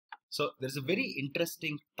So there's a very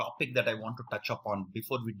interesting topic that I want to touch upon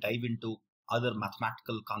before we dive into other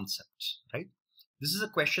mathematical concepts, right? This is a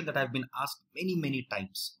question that I've been asked many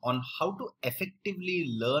times on how to effectively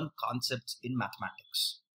learn concepts in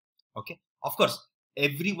mathematics. Okay, of course,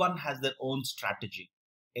 everyone has their own strategy.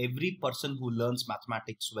 Every person who learns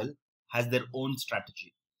mathematics well has their own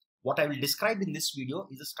strategy. What I will describe in this video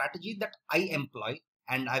is a strategy that I employ,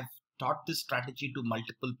 and I've taught this strategy to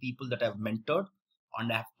multiple people that I've mentored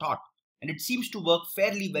and I've taught, and it seems to work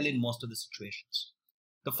fairly well in most of the situations.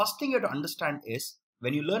 The first thing you have to understand is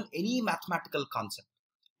when you learn any mathematical concept,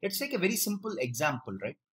 let's take a very simple example,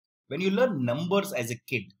 right? When you learn numbers as a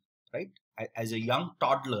kid, right? As a young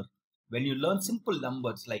toddler, when you learn simple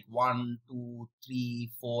numbers like 1, 2,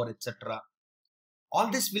 3, 4, etc., all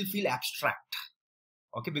this will feel abstract.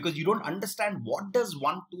 Okay, because you don't understand what does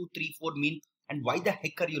 1, 2, 3, 4 mean and why the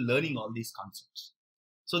heck are you learning all these concepts.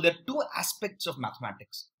 So there are two aspects of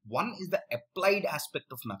mathematics. One is the applied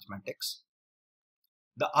aspect of mathematics.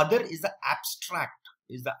 The other is the abstract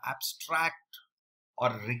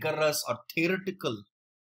or rigorous or theoretical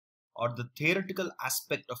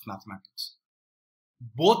aspect of mathematics.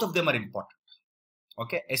 Both of them are important.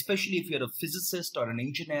 Okay, especially if you're a physicist or an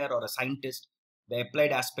engineer or a scientist, the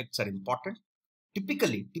applied aspects are important.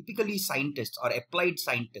 Typically scientists or applied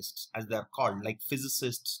scientists, as they're called, like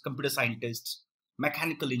physicists, computer scientists,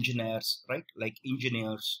 mechanical engineers, right? Like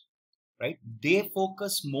engineers, right? They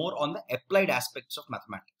focus more on the applied aspects of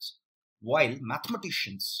mathematics, while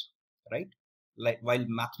mathematicians, right? While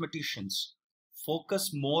mathematicians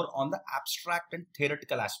focus more on the abstract and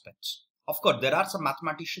theoretical aspects. Of course, there are some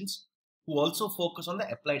mathematicians who also focus on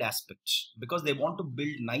the applied aspects because they want to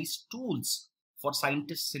build nice tools for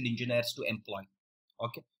scientists and engineers to employ.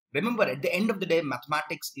 Okay. Remember, at the end of the day,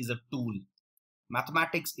 mathematics is a tool.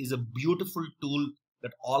 Mathematics is a beautiful tool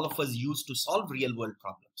that all of us use to solve real world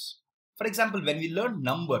problems. For example, when we learn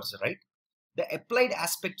numbers, right? The applied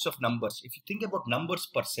aspects of numbers, if you think about numbers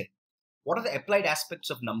per se, what are the applied aspects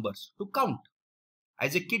of numbers? To count.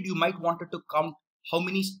 As a kid, you might wanted to count how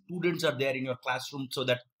many students are there in your classroom so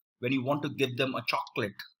that when you want to give them a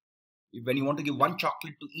chocolate, when you want to give one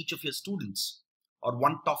chocolate to each of your students or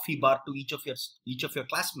one toffee bar to each of your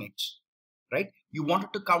classmates, right? You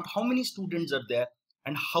wanted to count how many students are there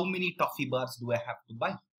and how many toffee bars do I have to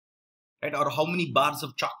buy, right? Or how many bars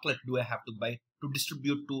of chocolate do I have to buy to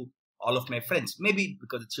distribute to all of my friends? Maybe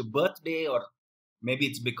because it's your birthday, or maybe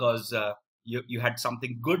it's because you had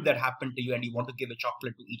something good that happened to you and you want to give a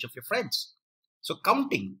chocolate to each of your friends. So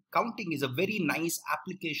counting is a very nice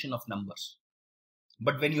application of numbers.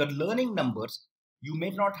 But when you are learning numbers, you may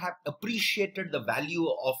not have appreciated the value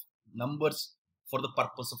of numbers for the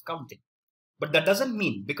purpose of counting. But that doesn't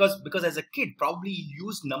mean, because as a kid, probably you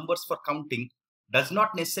use numbers for counting, does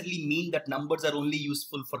not necessarily mean that numbers are only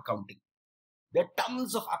useful for counting. There are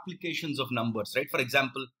tons of applications of numbers, right? For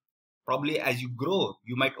example, probably as you grow,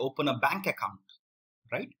 you might open a bank account,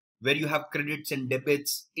 right? Where you have credits and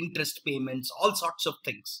debits, interest payments, all sorts of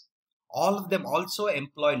things. All of them also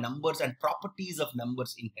employ numbers and properties of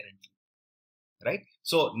numbers inherently, right?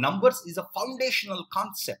 So numbers is a foundational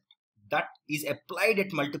concept that is applied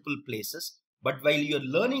at multiple places. But while you're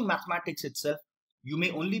learning mathematics itself, you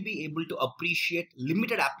may only be able to appreciate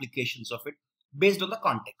limited applications of it based on the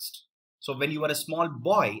context. So when you were a small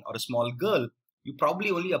boy or a small girl, you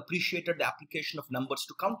probably only appreciated the application of numbers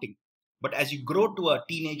to counting. But as you grow to a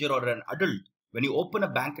teenager or an adult, when you open a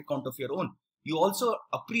bank account of your own, you also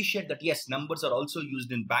appreciate that, yes, numbers are also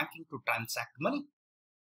used in banking to transact money,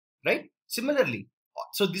 right? Similarly,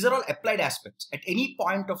 so these are all applied aspects. At any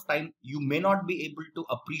point of time, you may not be able to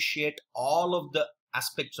appreciate all of the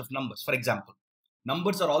aspects of numbers. For example,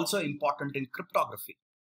 numbers are also important in cryptography.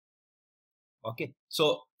 Okay,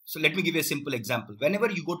 so let me give you a simple example.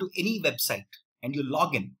 Whenever you go to any website and you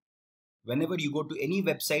log in, when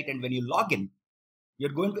you log in,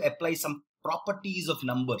 you're going to apply some properties of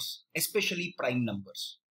numbers, especially prime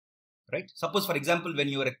numbers, right? Suppose, for example, when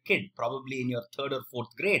you were a kid, probably in your 3rd or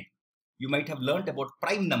 4th grade, you might have learned about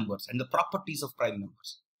prime numbers and the properties of prime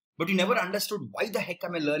numbers. But you never understood, why the heck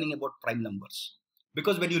am I learning about prime numbers?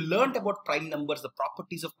 Because when you learned about prime numbers, the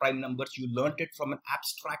properties of prime numbers, you learned it from an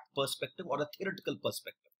abstract perspective or a theoretical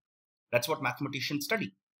perspective. That's what mathematicians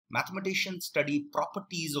study. Mathematicians study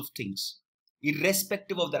properties of things,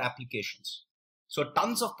 irrespective of their applications. So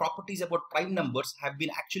tons of properties about prime numbers have been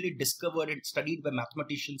actually discovered and studied by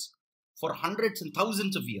mathematicians for hundreds and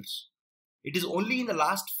thousands of years. It is only in the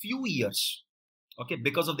last few years, okay,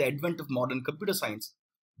 because of the advent of modern computer science,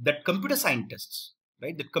 that computer scientists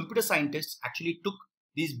actually took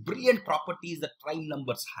these brilliant properties that prime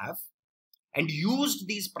numbers have and used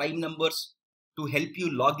these prime numbers to help you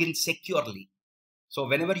log in securely. So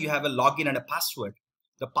whenever you have a login and a password,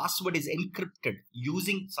 the password is encrypted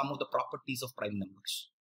using some of the properties of prime numbers.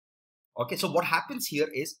 Okay, so what happens here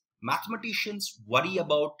is mathematicians worry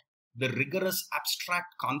about the rigorous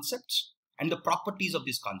abstract concepts and the properties of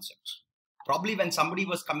these concepts. Probably when somebody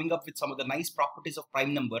was coming up with some of the nice properties of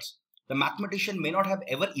prime numbers, the mathematician may not have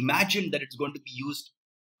ever imagined that it's going to be used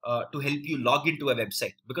to help you log into a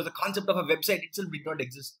website, because the concept of a website itself did not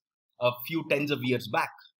exist a few tens of years back,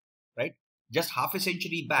 right? Just half a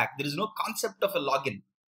century back, there is no concept of a login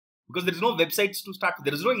because there is no websites to start with.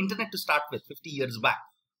 There is no internet to start with 50 years back,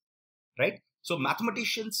 right? So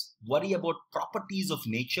mathematicians worry about properties of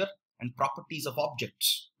nature and properties of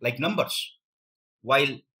objects like numbers,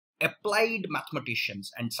 while applied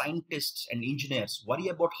mathematicians and scientists and engineers worry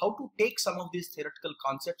about how to take some of these theoretical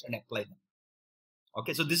concepts and apply them.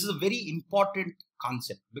 Okay, so this is a very important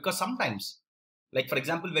concept, because sometimes, like for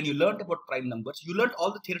example, when you learned about prime numbers, you learned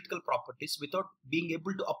all the theoretical properties without being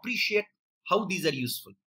able to appreciate how these are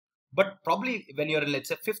useful. But probably when you're in, let's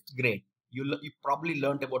say, 5th grade, you probably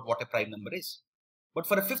learned about what a prime number is. But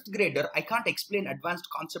for a 5th grader, I can't explain advanced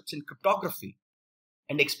concepts in cryptography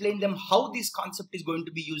and explain them how this concept is going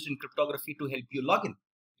to be used in cryptography to help you log in.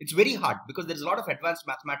 It's very hard because there's a lot of advanced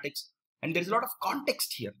mathematics and there's a lot of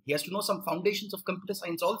context here. He has to know some foundations of computer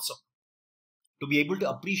science also to be able to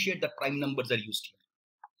appreciate that prime numbers are used here.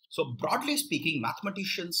 So broadly speaking,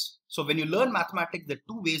 mathematicians, so when you learn mathematics, there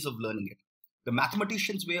are two ways of learning it. The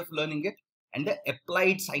mathematician's way of learning it and the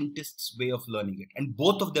applied scientist's way of learning it. And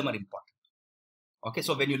both of them are important. Okay,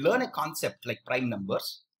 so when you learn a concept like prime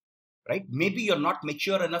numbers, right, maybe you're not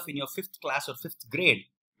mature enough in your 5th class or 5th grade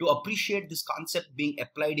to appreciate this concept being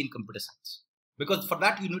applied in computer science. Because for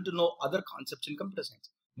that, you need to know other concepts in computer science,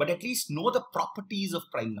 but at least know the properties of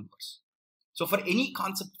prime numbers. So for any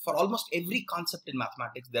concept, for almost every concept in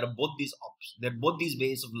mathematics, there are both these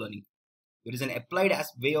ways of learning. There is an applied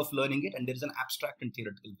way of learning it, and there is an abstract and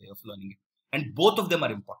theoretical way of learning it. And both of them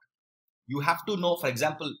are important. You have to know, for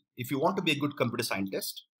example, if you want to be a good computer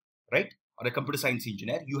scientist, right, or a computer science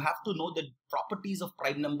engineer, you have to know the properties of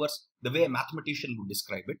prime numbers the way a mathematician would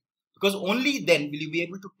describe it. Because only then will you be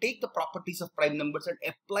able to take the properties of prime numbers and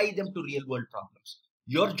apply them to real world problems.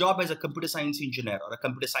 Your job as a computer science engineer or a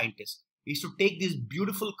computer scientist is to take these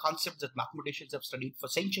beautiful concepts that mathematicians have studied for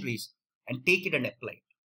centuries and take it and apply it.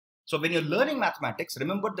 So when you're learning mathematics,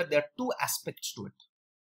 remember that there are two aspects to it.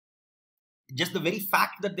 Just the very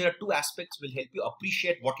fact that there are two aspects will help you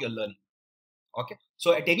appreciate what you're learning. Okay.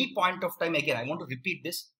 So at any point of time, again, I want to repeat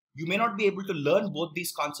this. You may not be able to learn both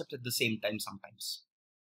these concepts at the same time sometimes.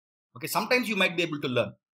 Okay. Sometimes you might be able to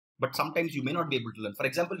learn, but sometimes you may not be able to learn. For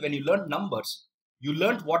example, when you learn numbers, you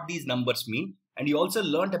learned what these numbers mean. And you also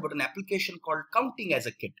learned about an application called counting as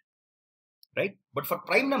a kid. Right? But for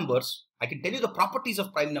prime numbers, I can tell you the properties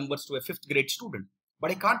of prime numbers to a 5th grade student,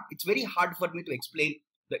 but I can't, it's very hard for me to explain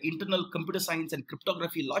the internal computer science and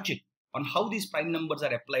cryptography logic on how these prime numbers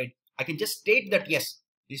are applied. I can just state that, yes,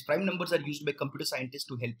 these prime numbers are used by computer scientists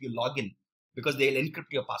to help you log in because they'll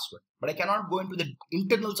encrypt your password. But I cannot go into the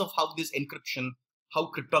internals of how this encryption, how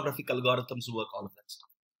cryptographic algorithms work, all of that stuff.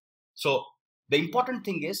 So the important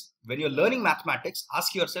thing is, when you're learning mathematics,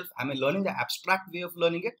 ask yourself, am I learning the abstract way of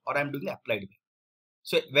learning it or I'm doing the applied way?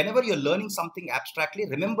 So whenever you're learning something abstractly,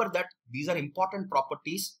 remember that these are important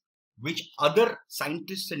properties which other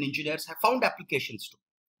scientists and engineers have found applications to.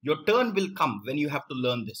 Your turn will come when you have to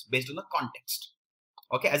learn this based on the context.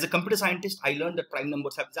 Okay, as a computer scientist, I learned that prime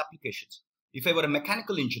numbers have these applications. If I were a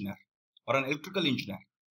mechanical engineer or an electrical engineer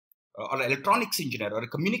or an electronics engineer or a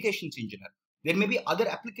communications engineer, there may be other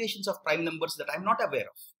applications of prime numbers that I'm not aware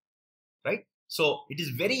of, right? So it is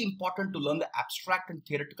very important to learn the abstract and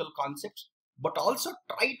theoretical concepts, but also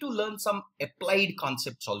try to learn some applied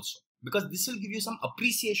concepts also, because this will give you some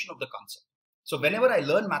appreciation of the concept. So whenever I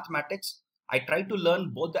learn mathematics, I try to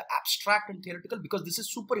learn both the abstract and theoretical, because this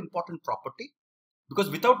is super important property. Because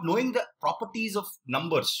without knowing the properties of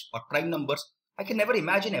numbers or prime numbers, I can never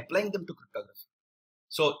imagine applying them to cryptography.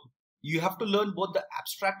 So you have to learn both the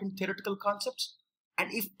abstract and theoretical concepts, and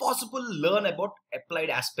if possible, learn about applied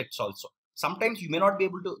aspects also. Sometimes you may not be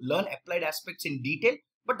able to learn applied aspects in detail,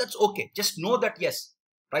 but that's okay. Just know that yes,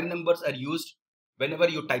 prime numbers are used whenever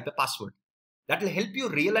you type a password. That will help you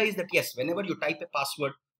realize that yes, whenever you type a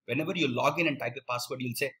password, whenever you log in and type a password,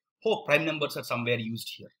 you'll say, oh, prime numbers are somewhere used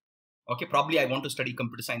here. Okay, probably I want to study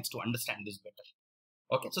computer science to understand this better.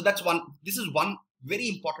 Okay, so that's one, this is one very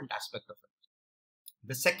important aspect of it.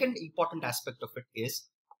 The second important aspect of it is,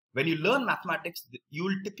 when you learn mathematics, you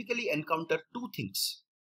will typically encounter two things.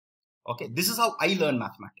 Okay, this is how I learn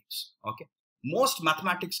mathematics. Okay, most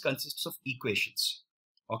mathematics consists of equations.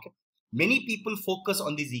 Okay, Many people focus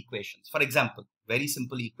on these equations. For example, very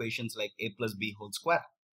simple equations like a plus b whole square.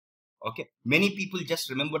 Okay, many people just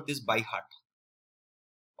remember this by heart.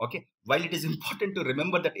 Okay, while it is important to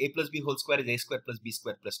remember that a plus b whole square is a square plus b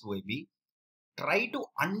square plus 2ab, try to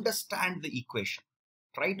understand the equation.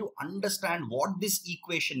 Try to understand what this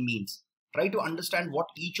equation means. Try to understand what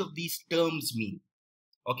each of these terms mean.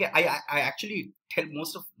 Okay, I actually tell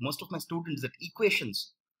most of my students that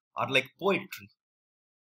equations are like poetry.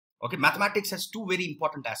 Okay, mathematics has two very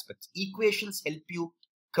important aspects. Equations help you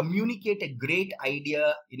communicate a great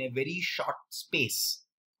idea in a very short space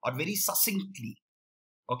or very succinctly.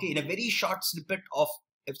 Okay, in a very short snippet of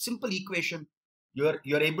a simple equation, you're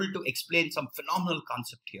able to explain some phenomenal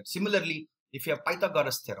concept here. Similarly, if you have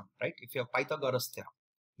Pythagoras theorem, right? If you have Pythagoras theorem,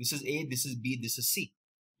 this is A, this is B, this is C.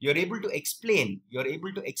 You're able to explain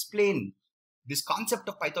this concept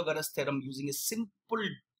of Pythagoras theorem using a simple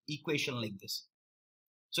equation like this.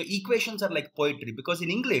 So equations are like poetry, because in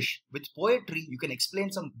English, with poetry, you can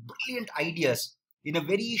explain some brilliant ideas in a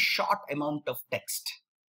very short amount of text.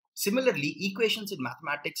 Similarly, equations in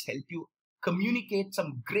mathematics help you communicate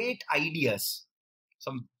some great ideas,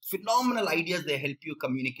 some phenomenal ideas they help you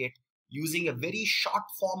communicate using a very short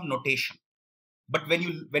form notation. But when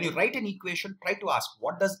you write an equation, try to ask,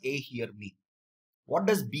 what does A here mean? What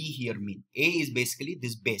does B here mean? A is basically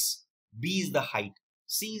this base. B is the height.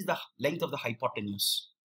 C is the length of the hypotenuse,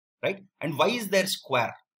 right? And why is there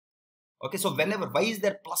square? Okay, so why is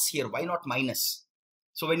there plus here? Why not minus?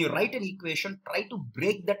 So when you write an equation, try to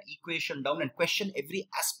break that equation down and question every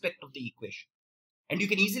aspect of the equation. And you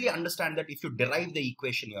can easily understand that if you derive the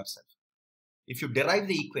equation yourself. If you derive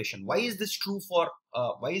the equation, why is this true for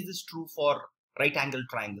right angle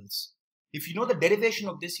triangles? If you know the derivation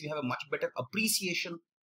of this, you have a much better appreciation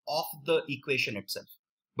of the equation itself.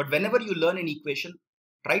 But whenever you learn an equation,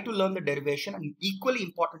 try to learn the derivation, and equally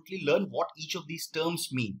importantly, learn what each of these terms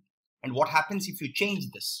mean and what happens if you change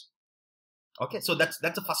this. Okay, so that's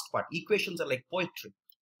the first part. Equations are like poetry.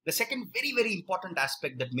 The second very, very important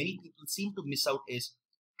aspect that many people seem to miss out is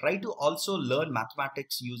try to also learn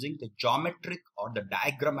mathematics using the geometric or the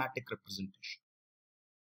diagrammatic representation.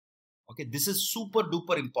 Okay, this is super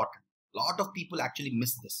duper important. A lot of people actually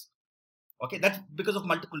miss this. Okay, that's because of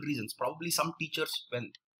multiple reasons. Probably some teachers,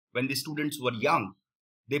 when the students were young,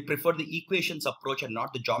 they prefer the equations approach and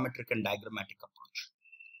not the geometric and diagrammatic approach.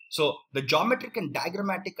 So the geometric and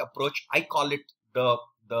diagrammatic approach, I call it the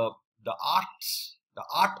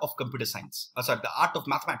art of computer science. The art of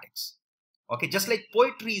mathematics. Okay, just like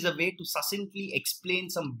poetry is a way to succinctly explain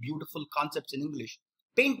some beautiful concepts in English.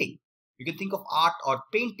 Painting, you can think of art or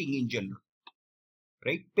painting in general,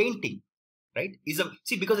 right? Painting, right,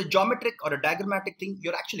 because a geometric or a diagrammatic thing,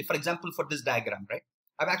 you're actually, for example, for this diagram, right?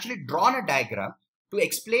 I've actually drawn a diagram to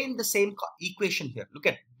explain the same equation here. Look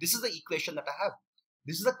at, this is the equation that I have.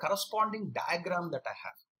 This is the corresponding diagram that I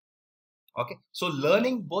have. Okay, so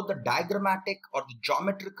learning both the diagrammatic or the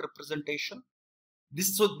geometric representation,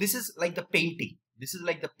 this is like the painting. This is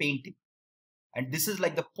like the painting. And this is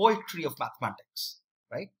like the poetry of mathematics,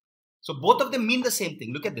 right? So both of them mean the same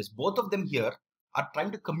thing. Look at this. Both of them here are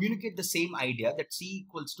trying to communicate the same idea, that C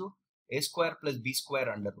equals to a square plus b square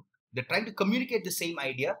under root. They're trying to communicate the same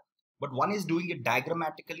idea, but one is doing it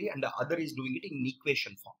diagrammatically and the other is doing it in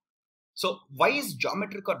equation form. So why is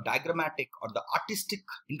geometric or diagrammatic or the artistic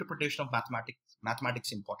interpretation of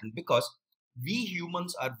mathematics important? Because we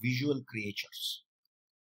humans are visual creatures.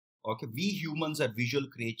 Okay, we humans are visual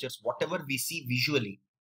creatures. Whatever we see visually,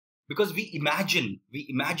 because we imagine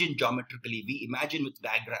geometrically, we imagine with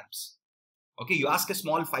diagrams. Okay, you ask a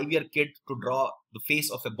small 5-year kid to draw the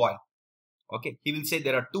face of a boy. Okay, he will say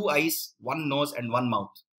there are 2 eyes, 1 nose and 1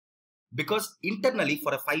 mouth. Because internally,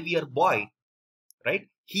 for a 5-year boy, right,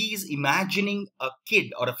 he is imagining a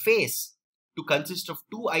kid or a face to consist of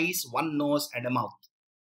 2 eyes, 1 nose and a mouth.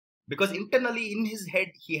 Because internally in his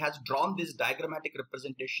head, he has drawn this diagrammatic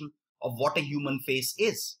representation of what a human face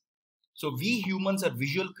is. So we humans are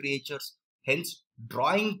visual creatures, hence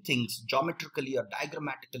drawing things geometrically or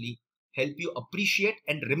diagrammatically help you appreciate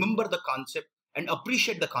and remember the concept and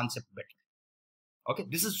appreciate the concept better. Okay,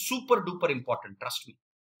 this is super duper important, trust me.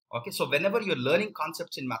 Okay, so whenever you're learning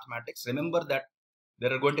concepts in mathematics, remember that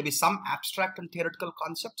there are going to be some abstract and theoretical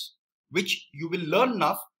concepts which you will learn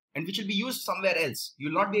enough and which will be used somewhere else. You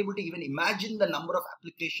will not be able to even imagine the number of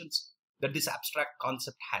applications that this abstract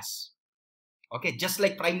concept has. Okay, just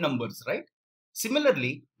like prime numbers, right?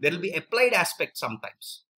 Similarly, there will be applied aspects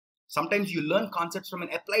sometimes. Sometimes you learn concepts from an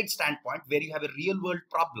applied standpoint where you have a real world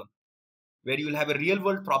problem, where you will have a real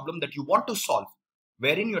world problem that you want to solve,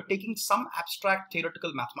 wherein you're taking some abstract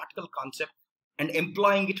theoretical mathematical concept and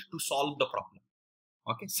employing it to solve the problem.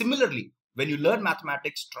 Okay. Similarly, when you learn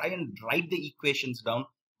mathematics, try and write the equations down,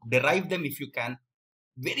 derive them if you can.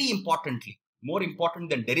 Very importantly, more important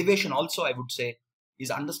than derivation also, I would say, is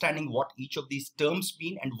understanding what each of these terms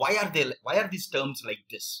mean and why are these terms like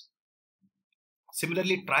this.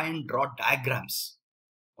 Similarly, try and draw diagrams.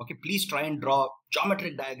 Okay, please try and draw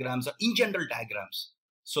geometric diagrams or in general diagrams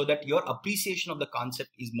so that your appreciation of the concept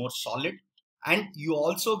is more solid and you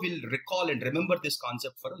also will recall and remember this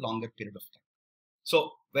concept for a longer period of time.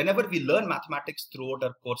 So whenever we learn mathematics throughout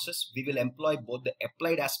our courses, we will employ both the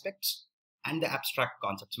applied aspects and the abstract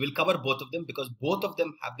concepts. We'll cover both of them because both of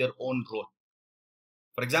them have their own role.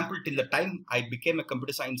 For example, till the time I became a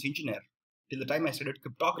computer science engineer, till the time I studied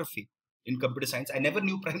cryptography in computer science, I never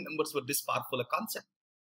knew prime numbers were this powerful a concept.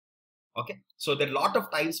 Okay, so there are a lot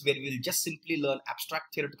of times where we'll just simply learn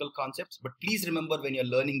abstract theoretical concepts, but please remember when you're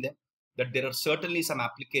learning them that there are certainly some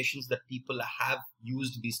applications that people have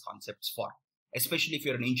used these concepts for, especially if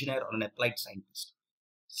you're an engineer or an applied scientist.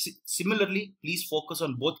 Similarly, please focus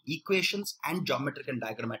on both equations and geometric and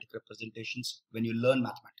diagrammatic representations when you learn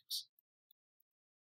mathematics.